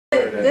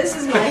This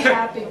is my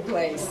happy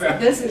place.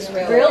 This is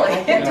really,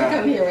 I get to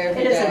come here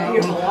every day. It is a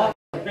beautiful.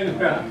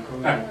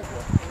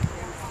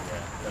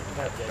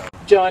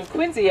 John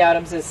Quincy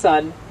Adams'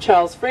 son,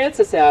 Charles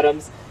Francis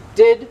Adams,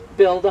 did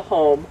build a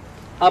home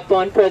up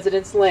on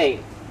President's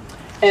Lane.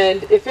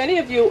 And if any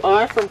of you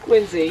are from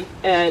Quincy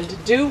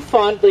and do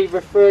fondly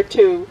refer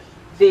to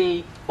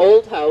the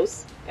old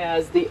house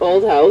as the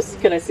old house,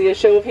 can I see a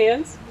show of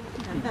hands?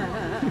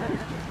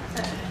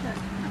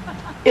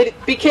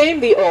 It became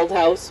the old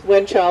house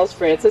when Charles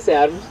Francis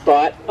Adams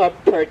bought or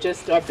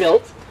purchased or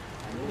built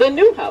the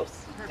new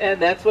house.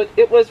 And that's what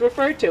it was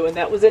referred to, and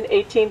that was in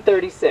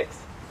 1836.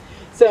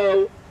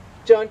 So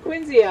John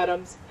Quincy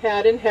Adams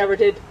had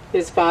inherited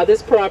his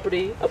father's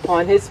property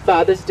upon his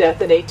father's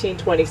death in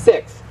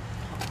 1826.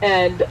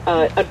 And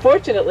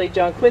unfortunately,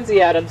 John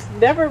Quincy Adams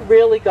never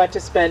really got to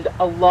spend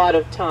a lot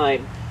of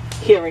time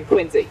here in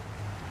Quincy.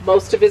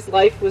 Most of his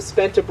life was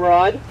spent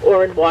abroad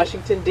or in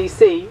Washington,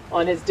 D.C.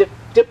 on his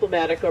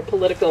diplomatic or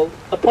political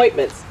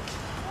appointments.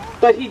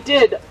 But he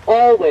did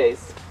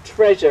always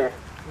treasure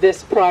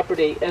this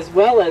property as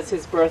well as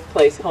his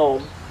birthplace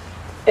home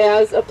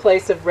as a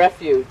place of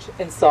refuge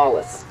and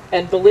solace.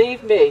 And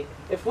believe me,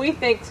 if we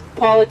think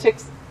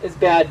politics is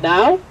bad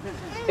now,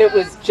 it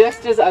was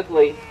just as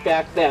ugly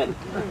back then.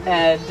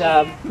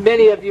 And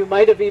many of you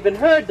might have even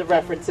heard the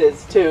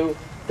references to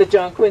the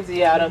John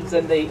Quincy Adams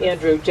and the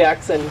Andrew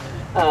Jackson,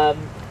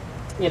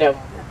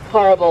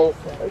 horrible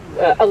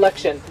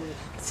election.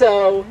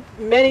 So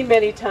many,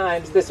 many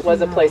times this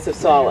was a place of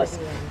solace.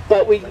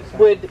 But we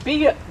would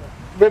be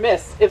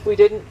remiss if we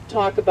didn't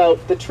talk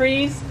about the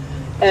trees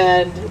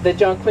and the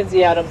John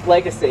Quincy Adams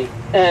legacy.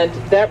 And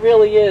that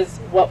really is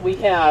what we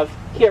have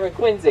here in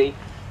Quincy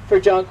for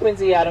John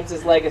Quincy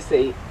Adams'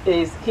 legacy.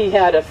 Is he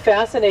had a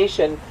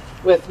fascination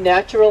with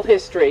natural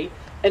history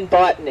and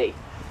botany.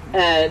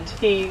 And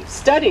he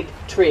studied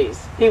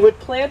trees. He would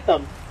plant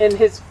them in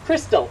his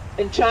crystal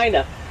in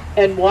China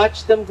and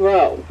watch them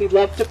grow. He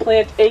loved to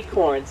plant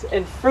acorns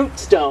and fruit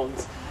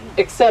stones,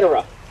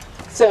 etc.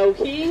 So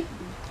he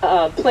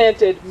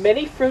planted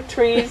many fruit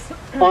trees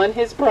on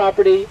his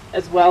property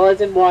as well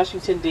as in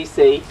Washington,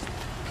 D.C.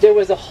 There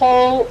was a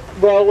whole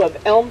row of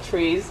elm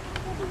trees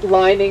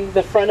lining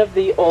the front of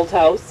the old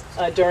house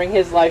during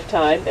his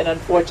lifetime, and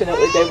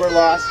unfortunately they were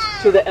lost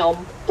to the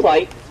elm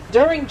blight.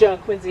 During John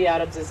Quincy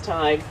Adams'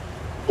 time,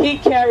 he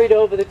carried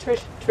over the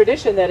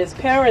tradition that his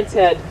parents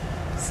had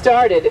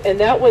started, and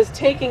that was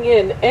taking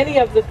in any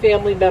of the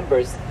family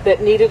members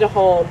that needed a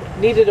home,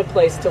 needed a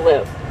place to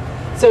live.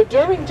 So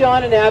during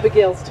John and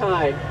Abigail's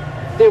time,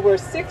 there were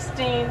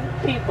 16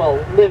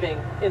 people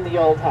living in the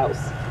old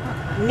house.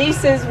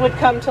 Nieces would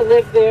come to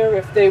live there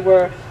if they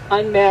were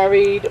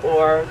unmarried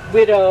or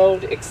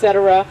widowed,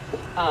 etc.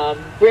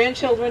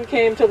 Grandchildren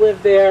came to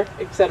live there,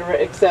 etc.,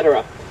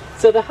 etc.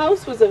 So the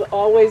house was an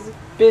always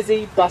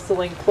busy,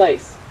 bustling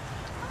place.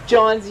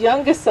 John's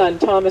youngest son,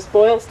 Thomas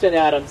Boylston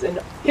Adams, and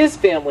his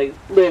family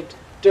lived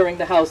during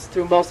the house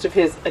through most of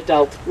his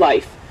adult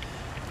life.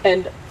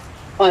 And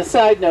on a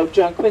side note,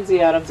 John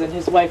Quincy Adams and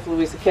his wife,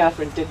 Louisa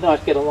Catherine, did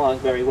not get along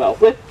very well.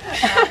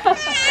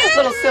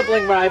 Little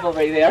sibling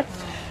rivalry there.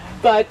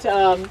 But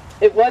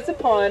it was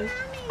upon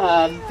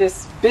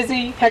this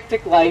busy,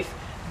 hectic life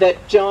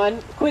that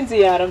John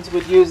Quincy Adams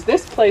would use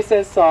this place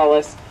as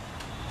solace.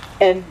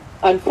 And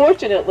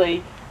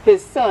unfortunately,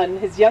 his son,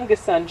 his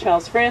youngest son,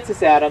 Charles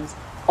Francis Adams,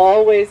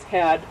 always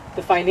had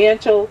the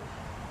financial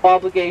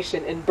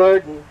obligation and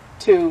burden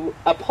to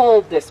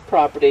uphold this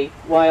property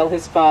while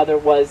his father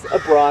was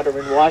abroad or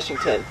in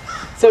Washington.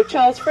 So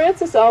Charles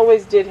Francis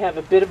always did have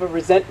a bit of a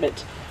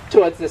resentment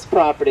towards this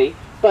property,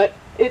 but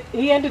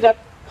he ended up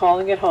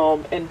calling it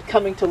home and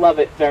coming to love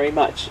it very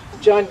much.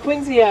 John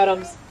Quincy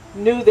Adams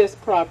knew this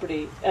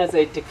property as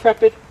a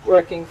decrepit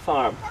working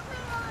farm.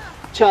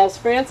 Charles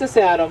Francis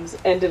Adams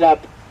ended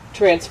up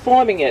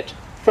transforming it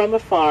from a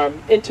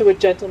farm into a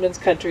gentleman's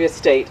country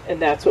estate,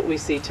 and that's what we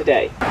see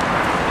today.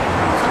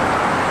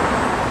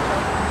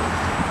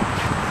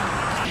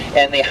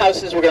 And the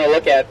houses we're going to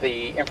look at,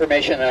 the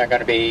information that I'm going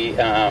to be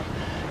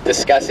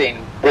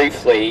discussing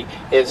briefly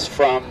is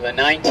from the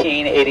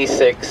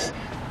 1986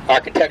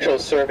 architectural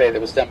survey that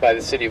was done by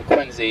the city of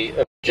Quincy.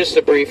 Just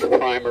a brief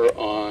primer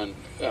on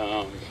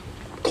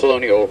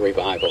colonial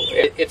revival.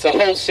 It's a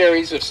whole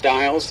series of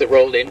styles that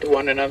rolled into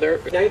one another.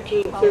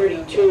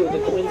 1932, the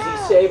Quincy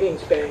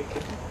Savings Bank,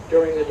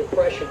 during the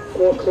Depression,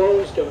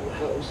 foreclosed on the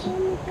house.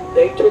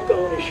 They took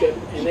ownership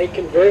and they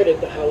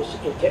converted the house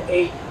into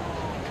 8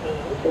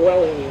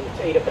 dwelling units,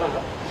 8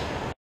 apartments.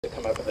 To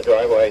come up in the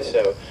driveway,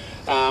 so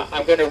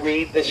I'm going to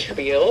read the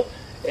spiel,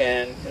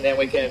 and then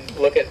we can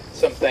look at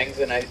some things.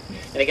 And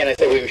again, I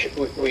say we should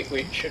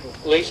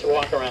at least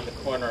walk around the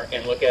corner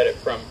and look at it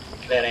from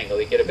that angle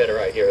to get a better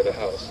idea of the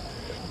house.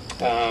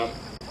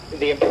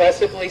 The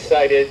impressively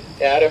cited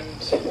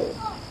Adams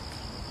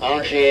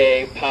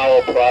Angier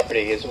Powell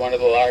property is one of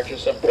the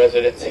largest on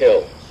President's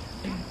Hill.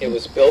 It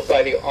was built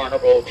by the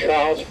Honorable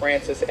Charles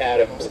Francis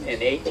Adams in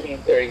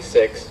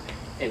 1836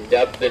 and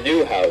dubbed the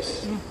new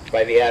house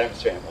by the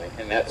Adams family,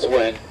 and that's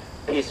when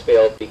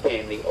Peacefield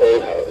became the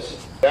old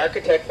house. The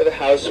architect for the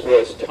house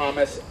was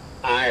Thomas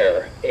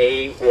Eyre,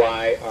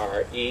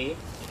 A-Y-R-E,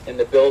 and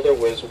the builder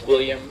was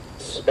William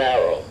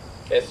Sparrell,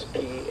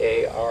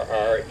 S-P-A-R-R-E-L-L.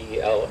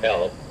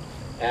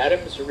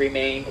 Adams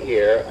remained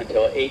here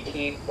until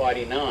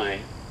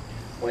 1849,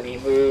 when he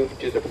moved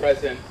to the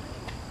present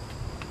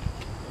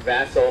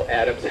Vassal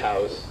Adams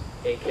House,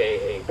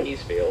 aka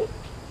Peacefield,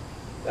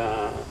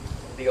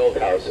 the old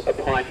house,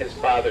 upon his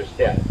father's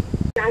death.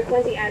 John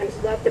Quincy Adams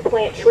loved to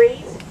plant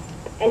trees,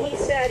 and he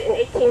said in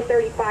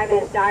 1835 in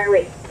his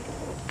diary,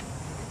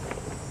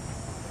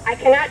 "I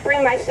cannot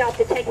bring myself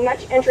to take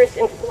much interest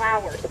in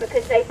flowers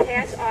because they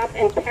pass off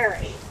and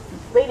perish,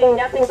 leaving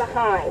nothing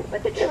behind.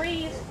 But the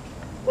trees,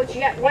 which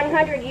yet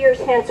 100 years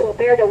hence will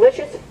bear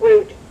delicious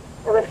fruit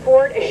or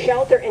afford a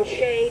shelter and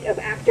shade of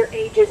after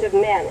ages of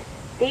men,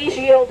 these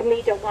yield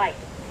me delight."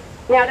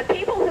 Now, the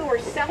people who were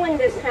selling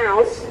this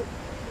house,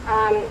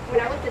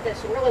 when I looked at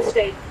this real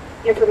estate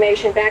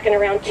information back in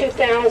around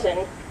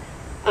 2000,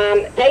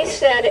 they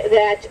said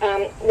that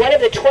one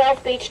of the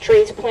 12 beech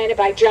trees planted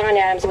by John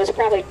Adams, was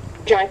probably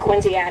John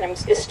Quincy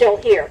Adams, is still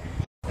here.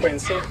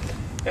 Quincy.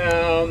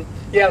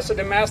 Yeah, so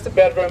the master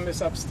bedroom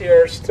is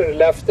upstairs to the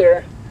left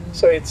there.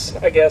 So it's,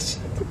 I guess,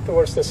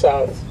 towards the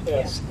south,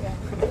 yes.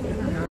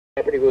 The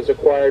property was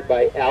acquired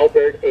by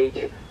Albert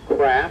H.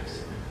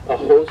 Crafts, a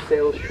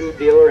wholesale shoe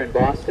dealer in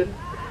Boston.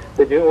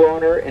 The new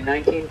owner in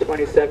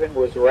 1927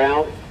 was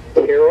Ralph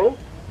Terrell,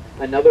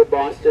 another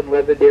Boston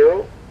leather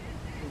dealer.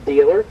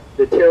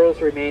 The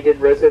Terrells remained in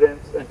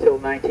residence until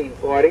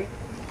 1940,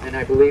 and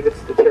I believe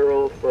it's the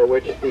Terrell for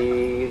which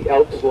the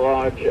Elks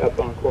Lodge up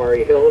on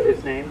Quarry Hill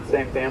is named,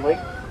 same family.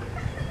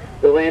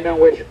 The land on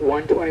which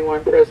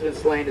 121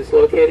 President's Lane is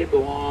located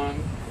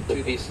belonged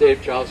to the estate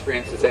of Charles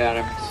Francis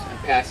Adams and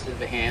passed into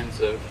the hands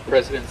of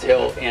President's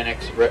Hill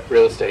Annex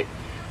Real Estate.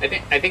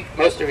 I think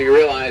most of you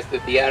realize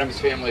that the Adams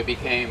family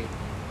became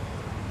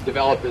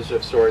developers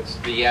of sorts.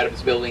 The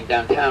Adams building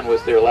downtown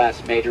was their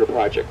last major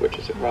project, which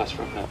is across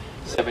from the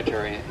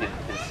cemetery in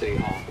City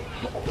Hall.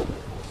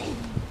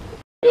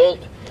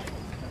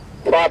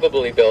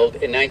 Probably built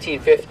in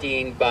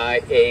 1915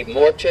 by a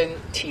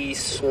Morton T.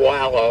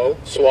 Swallow,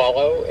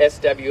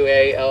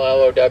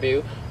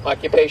 S-W-A-L-L-O-W,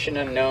 occupation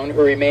unknown,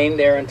 who remained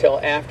there until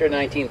after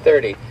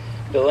 1930.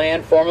 The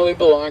land formerly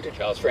belonged to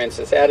Charles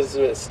Francis Adams'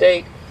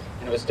 estate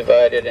and was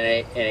divided in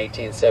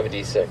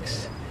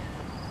 1876.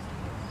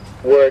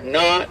 Were it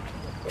not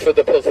for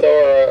the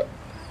plethora,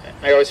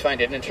 I always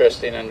find it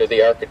interesting under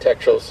the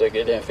architectural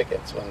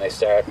significance when they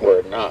start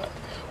were not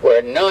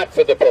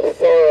for the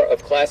plethora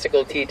of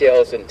classical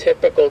details and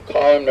typical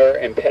columnar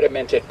and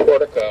pedimented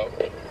portico,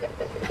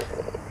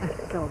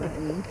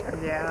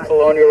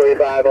 colonial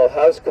revival,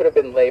 house could have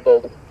been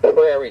labeled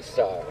prairie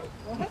style.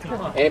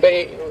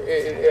 Anybody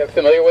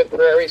familiar with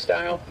prairie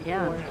style?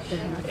 Yeah.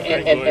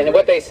 And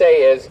what they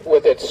say is,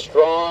 with its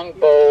strong,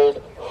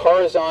 bold,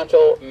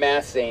 horizontal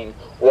massing,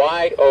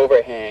 wide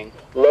overhang,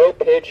 low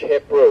pitch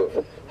hip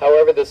roof.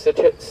 However, the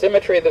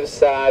symmetry of the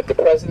facade, the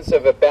presence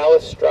of a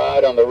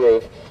balustrade on the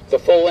roof, the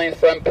full-length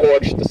front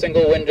porch, the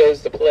single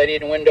windows, the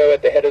Palladian window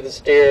at the head of the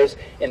stairs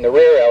in the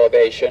rear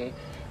elevation,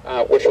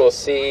 which we'll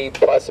see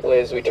possibly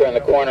as we turn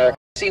the corner.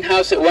 The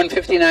house at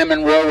 159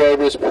 Monroe Road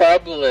was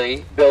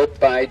probably built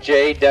by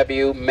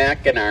J.W.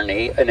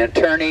 McInerney, an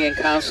attorney and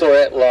counselor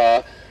at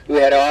law who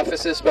had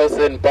offices both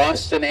in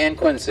Boston and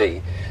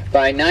Quincy.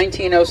 By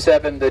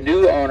 1907, the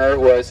new owner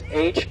was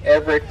H.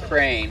 Everett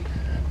Crane,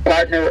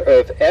 partner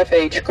of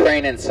F.H.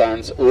 Crane &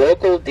 Sons,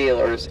 local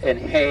dealers in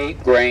hay,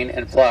 grain,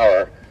 and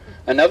flour.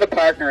 Another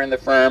partner in the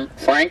firm,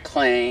 Frank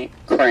Crane,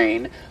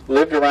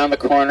 lived around the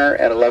corner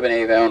at 11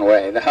 Avon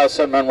Way. The house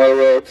on Monroe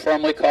Road,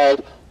 formerly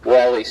called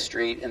Wally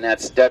Street, and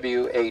that's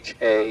W-H-A-L-L-E-Y,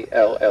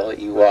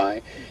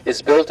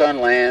 is built on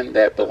land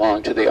that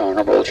belonged to the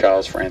Honorable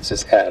Charles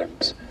Francis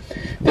Adams.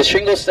 The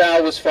shingle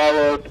style which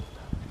followed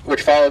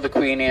the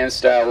Queen Anne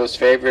style, was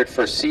favored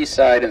for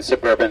seaside and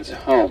suburban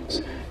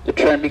homes. The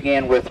trend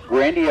began with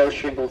grandiose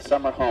shingled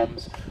summer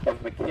homes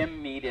of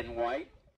McKim, Mead, and White.